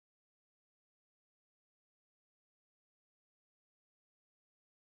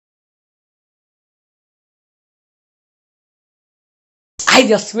Ay,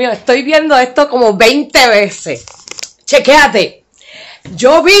 Dios mío, estoy viendo esto como 20 veces. Chequéate.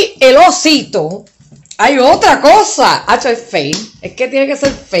 Yo vi el osito. Hay otra cosa. Es Feid. Es que tiene que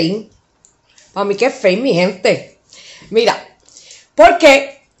ser Feid. Para mí que es Feid, mi gente. Mira.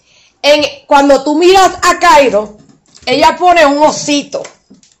 Porque cuando tú miras a Cairo, ella pone un osito.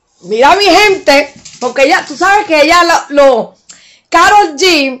 Mira, mi gente. Porque ella, tú sabes que ella Karol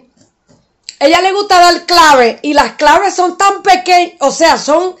G, ella le gusta dar claves. Y las claves son tan pequeñas. O sea,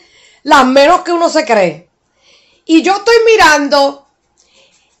 son las menos que uno se cree. Y yo estoy mirando.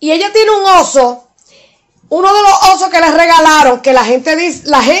 Y ella tiene un oso. Uno de los osos que le regalaron. Que la gente dice.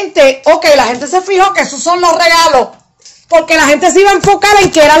 La gente se fijó que esos son los regalos. Porque la gente se iba a enfocar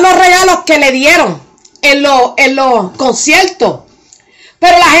en que eran los regalos que le dieron. En los conciertos.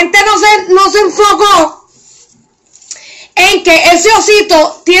 Pero la gente no se enfocó en que ese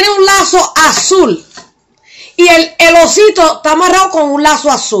osito tiene un lazo azul. Y el osito está amarrado con un lazo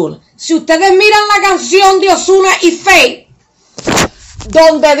azul. Si ustedes miran la canción de Ozuna y Feid,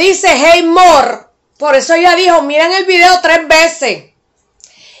 donde dice Hey More, por eso ella dijo, miren el video 3 veces.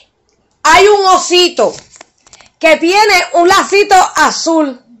 Hay un osito que tiene un lacito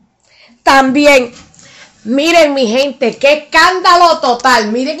azul también. Miren, mi gente, qué escándalo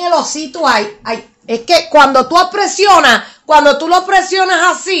total. Miren el osito ahí. Es que cuando tú lo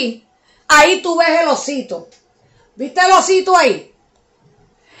presionas así, ahí tú ves el osito. ¿Viste el osito ahí?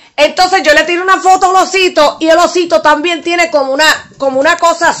 Entonces yo le tiré una foto al osito y el osito también tiene como una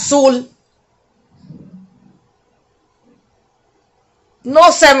cosa azul.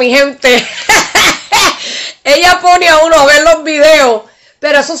 No sé, mi gente. Ella pone a uno a ver los videos.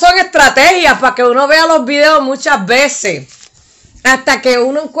 Pero eso son estrategias para que uno vea los videos muchas veces. Hasta que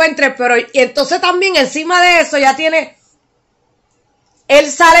uno encuentre. Y entonces también encima de eso ya tiene.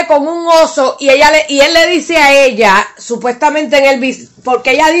 Él sale con un oso y él le dice a ella, supuestamente en el video,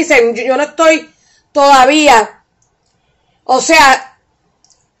 porque ella dice, yo no estoy todavía. O sea,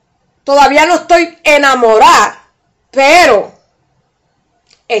 todavía no estoy enamorada. Pero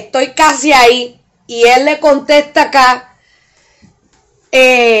estoy casi ahí. Y él le contesta acá.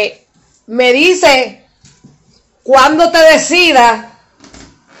 Me dice cuándo te decidas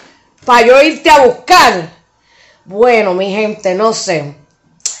para yo irte a buscar. Bueno, mi gente, no sé.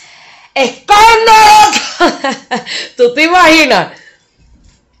 ¡Escándalo! ¿Tú te imaginas?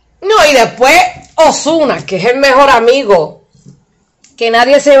 No, y después Ozuna, que es el mejor amigo que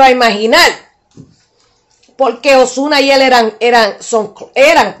nadie se va a imaginar. Porque Ozuna y él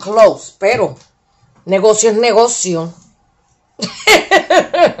eran close, pero negocio es negocio.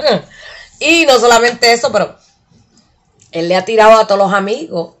 Y no solamente eso, pero él le ha tirado a todos los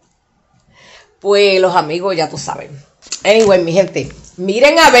amigos. Pues los amigos ya tú sabes. Anyway, mi gente,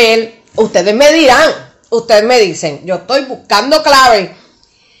 miren a ver. Ustedes me dirán. Ustedes me dicen. Yo estoy buscando claves.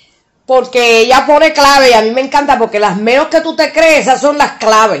 Porque ella pone clave y a mí me encanta. Porque las menos que tú te crees, esas son las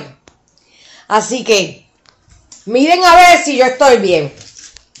claves. Así que miren a ver si yo estoy bien.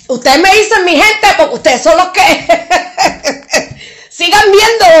 Ustedes me dicen, mi gente, porque ustedes son los que sigan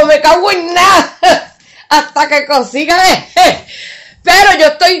viendo, me cago en nada hasta que consigan. Pero yo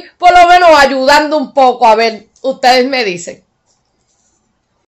estoy por lo menos ayudando un poco. A ver, ustedes me dicen.